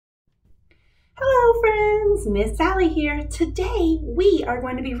Hello friends, Miss Sally here. Today we are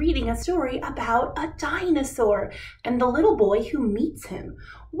going to be reading a story about a dinosaur and the little boy who meets him.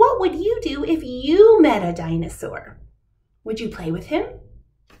 What would you do if you met a dinosaur? Would you play with him?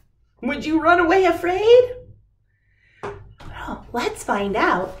 Would you run away afraid? Well, let's find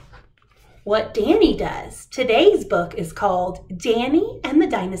out what Danny does. Today's book is called Danny and the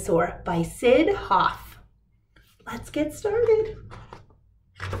Dinosaur by Sid Hoff. Let's get started.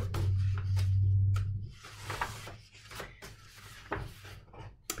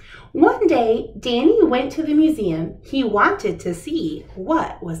 One day, Danny went to the museum. He wanted to see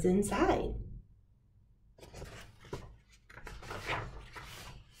what was inside.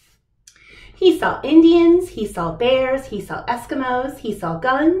 He saw Indians, he saw bears, he saw Eskimos, he saw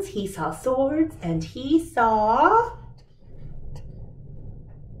guns, he saw swords, and he saw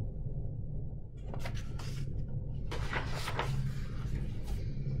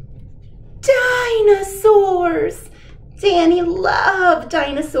dinosaurs! Danny loved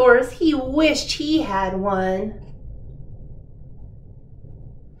dinosaurs. He wished he had one.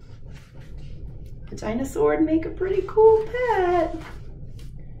 A dinosaur would make a pretty cool pet.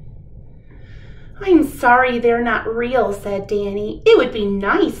 I'm sorry they're not real, said Danny. It would be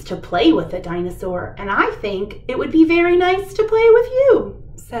nice to play with a dinosaur, and I think it would be very nice to play with you,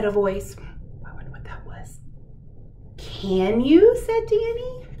 said a voice. I wonder what that was. Can you? Said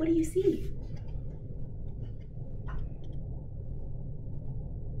Danny. What do you see?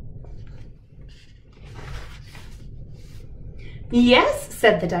 Yes,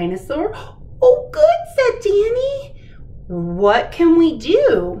 said the dinosaur. Oh, good, said Danny. What can we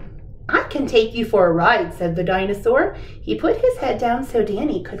do? I can take you for a ride, said the dinosaur. He put his head down so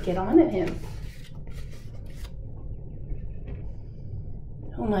Danny could get on at him.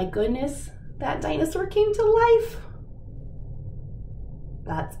 Oh my goodness, that dinosaur came to life.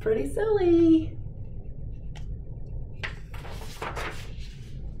 That's pretty silly.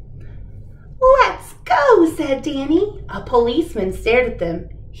 Let's go, said Danny. A policeman stared at them.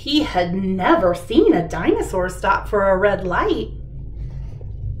 He had never seen a dinosaur stop for a red light.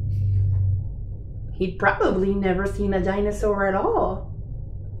 He'd probably never seen a dinosaur at all.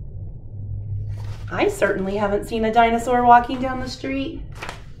 I certainly haven't seen a dinosaur walking down the street.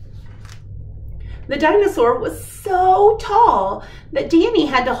 The dinosaur was so tall that Danny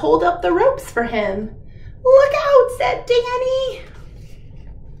had to hold up the ropes for him. Look out, said Danny.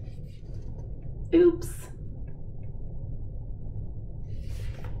 Oops.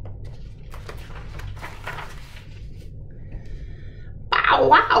 Bow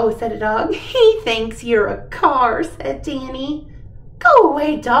wow, said a dog. He thinks you're a car, said Danny. Go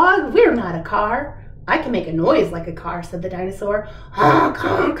away, dog. We're not a car. I can make a noise like a car, said the dinosaur. Honk,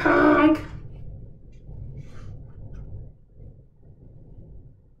 honk, honk.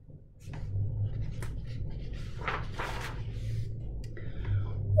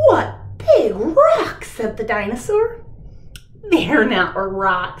 What big rocks, said the dinosaur. They're not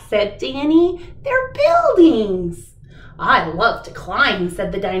rocks, said Danny. They're buildings. I love to climb,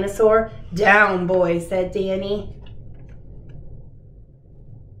 said the dinosaur. Down, boy, said Danny.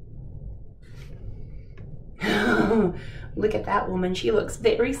 Look at that woman. She looks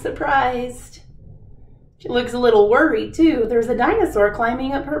very surprised. She looks a little worried, too. There's a dinosaur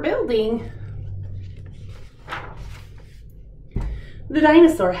climbing up her building. The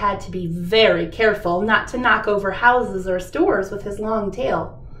dinosaur had to be very careful not to knock over houses or stores with his long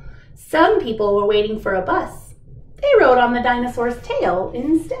tail. Some people were waiting for a bus. They rode on the dinosaur's tail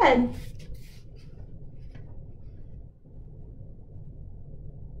instead.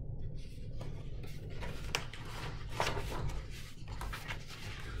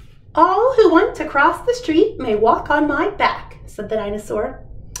 All who want to cross the street may walk on my back, said the dinosaur.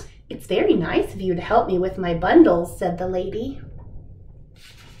 It's very nice of you to help me with my bundles, said the lady.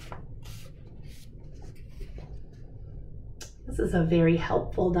 This is a very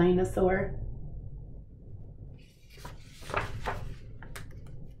helpful dinosaur.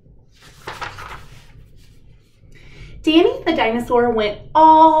 Danny the dinosaur went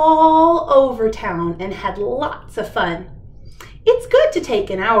all over town and had lots of fun. It's good to take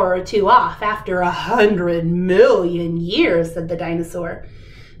an hour or two off after 100 million years, said the dinosaur.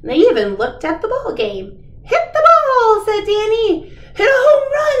 They even looked at the ball game. Hit the ball, said Danny. Hit a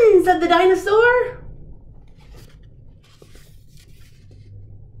home run, said the dinosaur.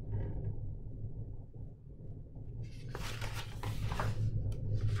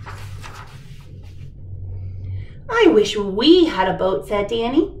 I wish we had a boat, said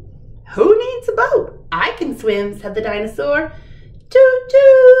Danny. Who needs a boat? I can swim, said the dinosaur. Toot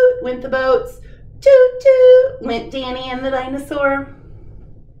toot went the boats. Toot toot went Danny and the dinosaur.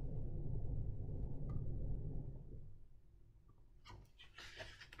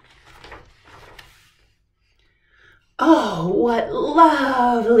 Oh, what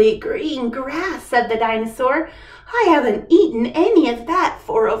lovely green grass, said the dinosaur. I haven't eaten any of that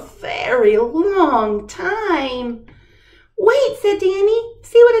for a very long time. Wait, said Danny.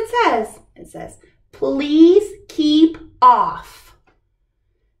 See what it says. It says, please keep off.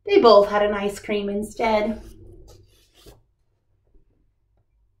 They both had an ice cream instead.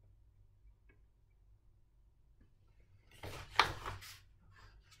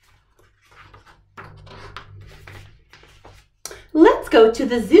 Let's go to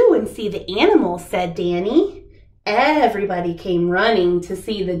the zoo and see the animals, said Danny. Everybody came running to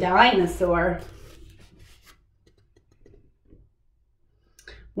see the dinosaur.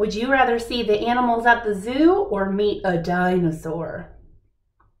 Would you rather see the animals at the zoo or meet a dinosaur?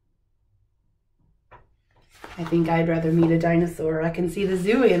 I think I'd rather meet a dinosaur. I can see the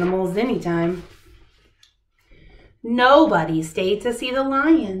zoo animals anytime. Nobody stayed to see the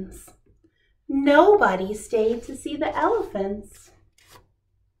lions. Nobody stayed to see the elephants.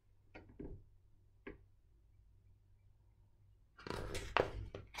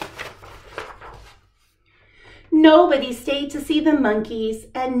 Nobody stayed to see the monkeys,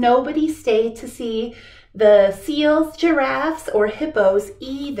 and nobody stayed to see the seals, giraffes, or hippos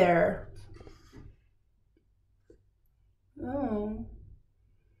either. Oh,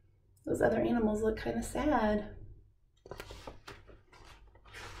 those other animals look kind of sad.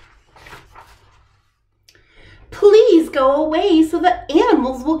 Please go away so the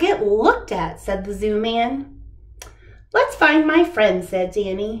animals will get looked at, said the zoo man. Let's find my friend, said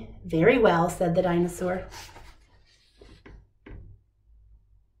Danny. Very well, said the dinosaur.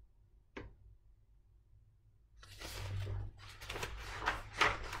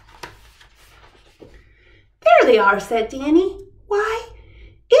 There they are, said Danny. Why,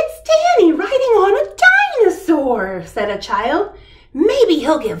 it's Danny riding on a dinosaur, said a child. Maybe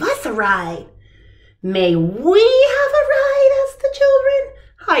he'll give us a ride. May we have a ride? Asked the children.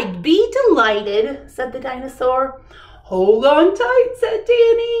 I'd be delighted, said the dinosaur. Hold on tight, said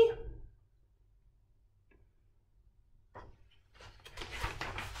Danny.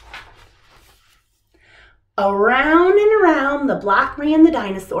 Around and around the block ran the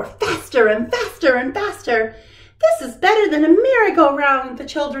dinosaur, faster and faster and faster. This is better than a merry-go-round, the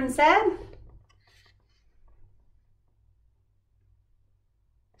children said.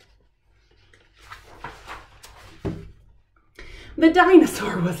 The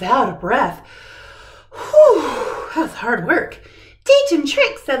dinosaur was out of breath. Whew, that was hard work. Teach him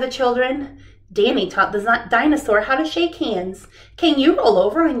tricks, said the children. Danny taught the dinosaur how to shake hands. Can you roll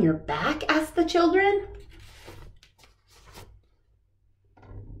over on your back? Asked the children.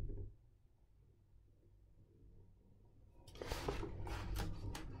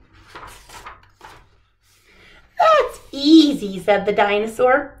 That's easy, said the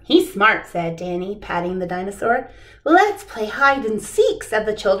dinosaur. He's smart, said Danny, patting the dinosaur. Let's play hide and seek, said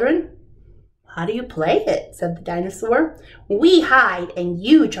the children. How do you play it? Said the dinosaur. We hide and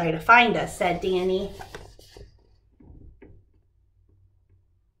you try to find us, said Danny.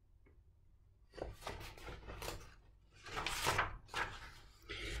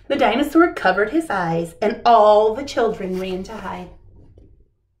 The dinosaur covered his eyes and all the children ran to hide.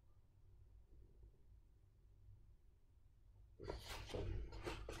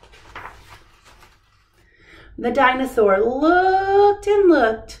 The dinosaur looked and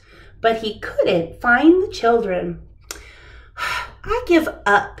looked, but he couldn't find the children. I give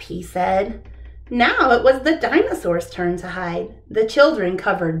up, he said. Now it was the dinosaur's turn to hide. The children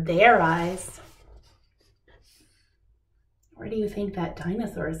covered their eyes. Where do you think that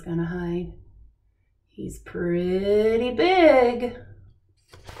dinosaur is going to hide? He's pretty big.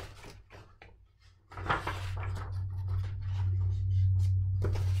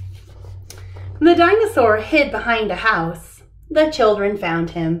 The dinosaur hid behind a house. The children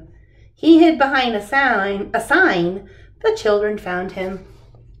found him. He hid behind a sign. The children found him.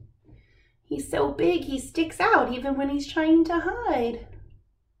 He's so big he sticks out even when he's trying to hide.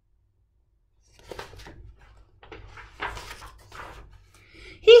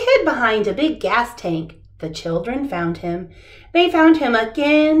 He hid behind a big gas tank. The children found him. They found him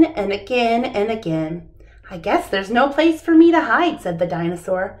again and again and again. I guess there's no place for me to hide, said the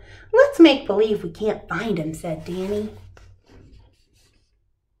dinosaur. Let's make believe we can't find him, said Danny.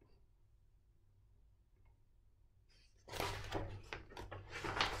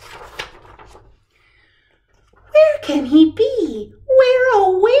 Where can he be?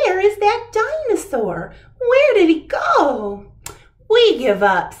 Where is that dinosaur? Where did he go? We give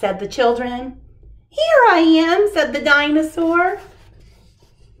up, said the children. Here I am, said the dinosaur.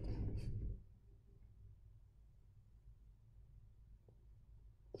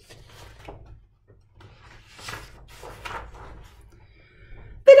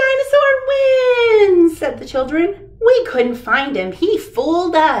 children. "We couldn't find him. He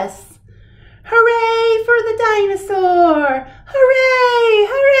fooled us." "Hooray for the dinosaur! Hooray!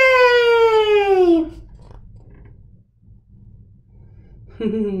 Hooray!"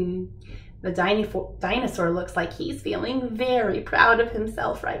 The dinosaur looks like he's feeling very proud of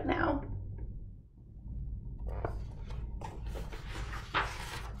himself right now.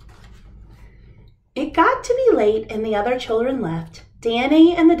 It got to be late and the other children left.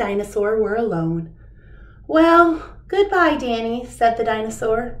 Danny and the dinosaur were alone. "Well, goodbye, Danny," said the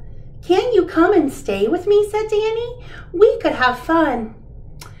dinosaur. "Can't you come and stay with me?" said Danny. "We could have fun."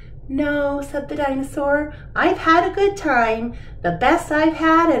 "No," said the dinosaur. "I've had a good time, the best I've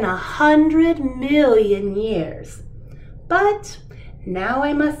had in 100 million years. But now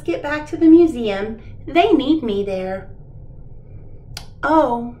I must get back to the museum. They need me there."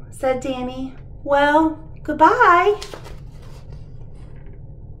 "Oh," said Danny. "Well, goodbye."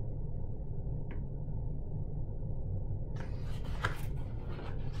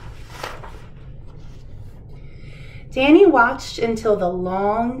 Danny watched until the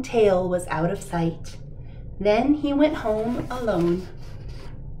long tail was out of sight. Then he went home alone.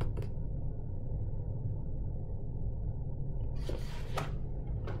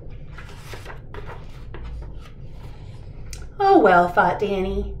 "Oh well," thought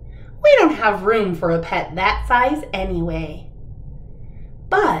Danny, "we don't have room for a pet that size anyway."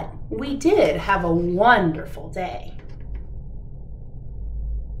 But we did have a wonderful day.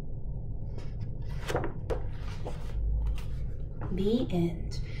 The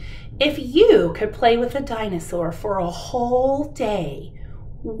end. If you could play with a dinosaur for a whole day,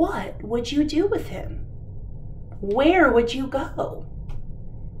 what would you do with him? Where would you go?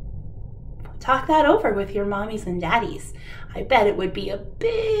 Talk that over with your mommies and daddies. I bet it would be a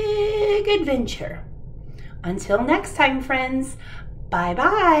big adventure. Until next time, friends,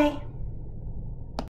 bye-bye.